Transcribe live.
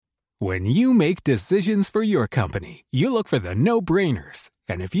When you make decisions for your company, you look for the no-brainers.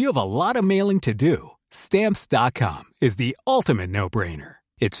 And if you have a lot of mailing to do, Stamps.com is the ultimate no-brainer.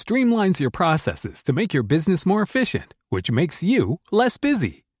 It streamlines your processes to make your business more efficient, which makes you less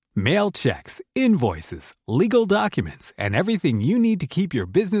busy. Mail checks, invoices, legal documents, and everything you need to keep your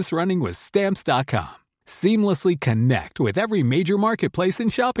business running with Stamps.com. Seamlessly connect with every major marketplace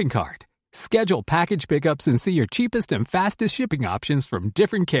and shopping cart. Schedule package pickups and see your cheapest and fastest shipping options from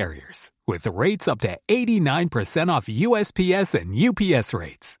different carriers, with rates up to 89% off USPS and UPS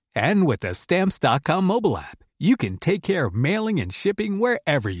rates. And with the Stamps.com mobile app, you can take care of mailing and shipping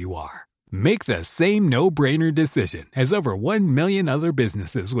wherever you are. Make the same no-brainer decision as over 1 million other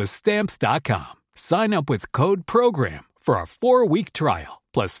businesses with Stamps.com. Sign up with code PROGRAM for a 4-week trial,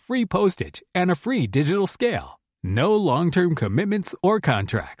 plus free postage and a free digital scale. No long-term commitments or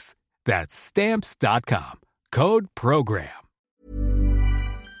contracts. That's Stamps.com. Code PROGRAM.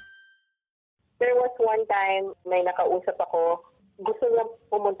 There was one time may nakausap ako, gusto niya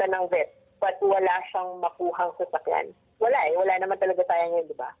pumunta ng vet, but wala siyang makuhang sasakyan. Wala naman talaga tayo ngayon,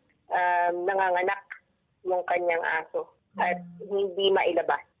 di ba? Nanganganak yung kanyang aso at hindi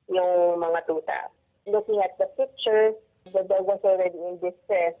mailabas yung mga tuta. Looking at the picture, the dog was already in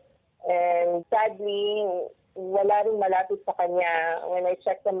distress, and sadly, wala rin malapit sa kanya. When I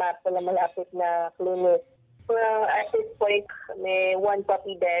checked the map, wala malapit na clinic. At this point, may one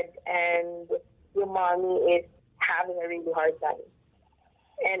puppy dead and your mommy is having a really hard time.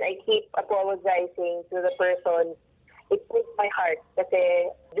 And I keep apologizing to the person. It breaks my heart kasi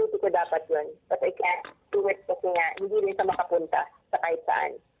duty ko dapat yun. But I can't do it kasi nga hindi rin siya makapunta sa kahit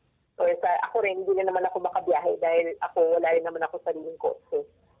saan. Or ako rin, hindi rin naman ako makabiyahe dahil wala rin naman ako sariling kotse.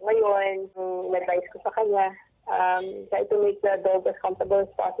 Ngayon, advice ko sa kanya, try to make the dog as comfortable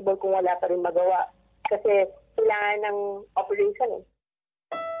as possible kung wala pa rin magawa. Kasi kailangan ng operation eh.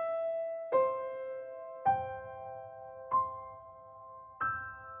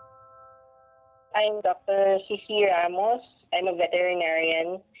 I'm Dr. Cici Ramos. I'm a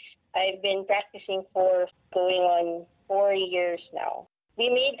veterinarian. I've been practicing for going on 4 years now.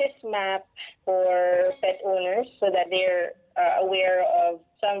 We made this map for pet owners so that they're aware of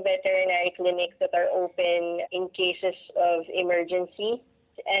some veterinary clinics that are open in cases of emergency.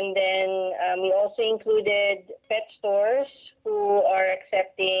 And then we also included pet stores who are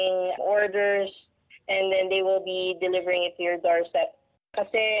accepting orders, and then they will be delivering it to your doorstep.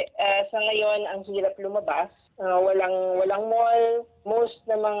 Kasi sa ngayon, ang hirap lumabas. Walang mall. Most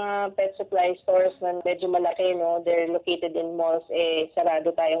ng mga pet supply stores na medyo malaki, they're located in malls, sarado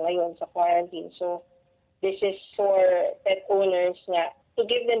tayo ngayon sa quarantine. So this is for pet owners nga to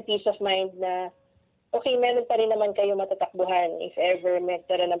give them peace of mind na okay, meron pa rin naman kayo matatakbuhan if ever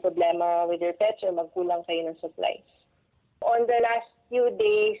magkaroon ng problema with your pets or magkulang kayo ng supplies. On the last few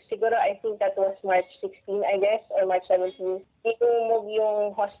days, siguro I think that was March 16, I guess, or March 17, itumog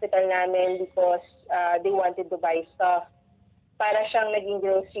yung hospital namin because they wanted to buy stuff. Para siyang naging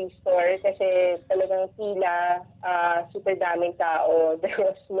grocery store kasi talagang pila, super daming tao. There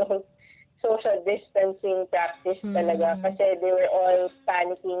was no social distancing practice talaga kasi they were all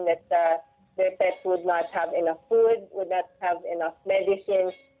panicking that their pets would not have enough food, would not have enough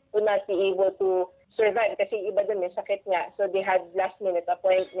medicines, would not be able to survive kasi iba dun may sakit nga. So they had last-minute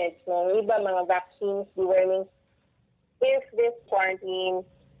appointments. Iba mga vaccines, deworming. If this quarantine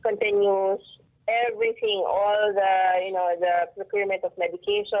continues, everything, all the, the procurement of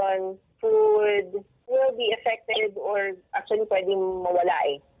medication, food, will be affected or actually pwedeng mawala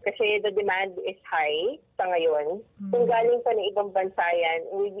eh. Kasi the demand is high sa ngayon. Kung galing pa ng ibang bansa yan,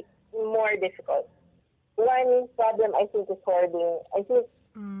 it will be more difficult. One problem I think is hoarding. I think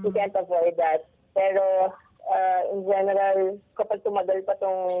we can't avoid that. Pero in general, kapag tumagal pa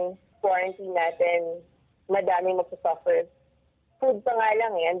tong quarantine natin, madaming magsasuffer. Food pa nga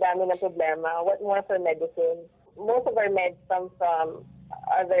lang eh, ang dami ng problema. What more for medicine? Most of our meds come from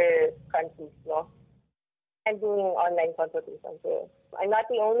other countries, I'm doing online consultations too. I'm not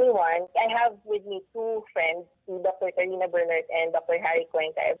the only one. I have with me 2 friends, Dr. Karina Bernert and Dr. Harry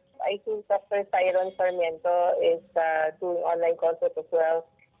Cuenca. I think Dr. Tyron Sarmiento is doing online consult as well.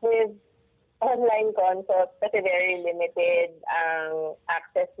 With online consult, kasi very limited ang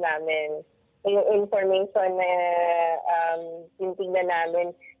access namin. Yung information na tinitingnan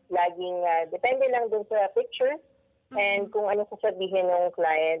namin, laging depende lang dun sa picture. And kung ano sasabihin ng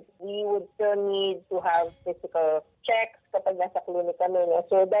client, we would still need to have physical checks kapag nasa clinic kami.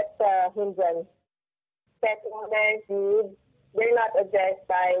 So that's a hindrance. Pet owners need, they're not addressed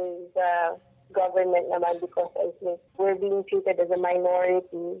by the government naman because I think we're being treated as a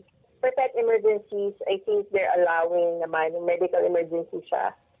minority. For pet emergencies, I think they're allowing naman, medical emergency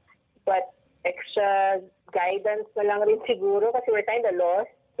siya. But extra guidance na lang rin siguro kasi we're kind of lost.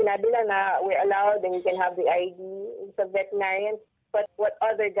 Sinabi lang na we're allowed and you can have the ID as a veterinarian. But what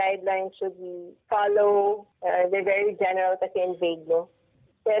other guidelines should we follow? They're very general kasi and vague, no?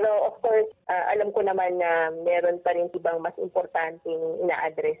 Pero of course, alam ko naman na meron pa rin ibang mas importanteng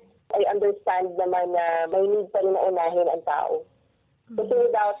ina-address. I understand naman na may need pa rin na unahin ang tao. Kasi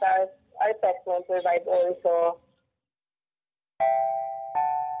without us, our pets won't survive also.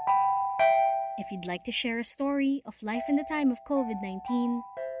 If you'd like to share a story of life in the time of COVID-19,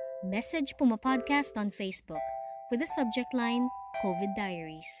 message Puma Podcast on Facebook with the subject line, COVID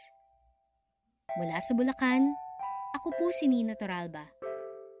Diaries. Mula sa Bulacan, ako po si Nina Toralba.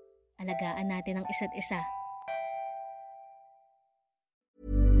 Alagaan natin ang isa't isa.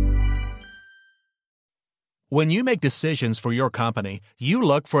 When you make decisions for your company, you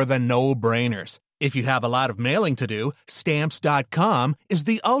look for the no-brainers. If you have a lot of mailing to do, Stamps.com is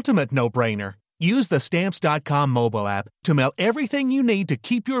the ultimate no-brainer. Use the Stamps.com mobile app to mail everything you need to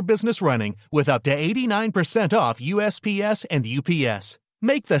keep your business running with up to 89% off USPS and UPS.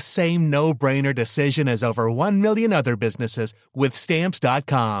 Make the same no-brainer decision as over 1 million other businesses with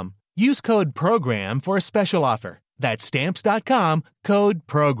Stamps.com. Use code PROGRAM for a special offer. That's Stamps.com, code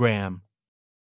PROGRAM.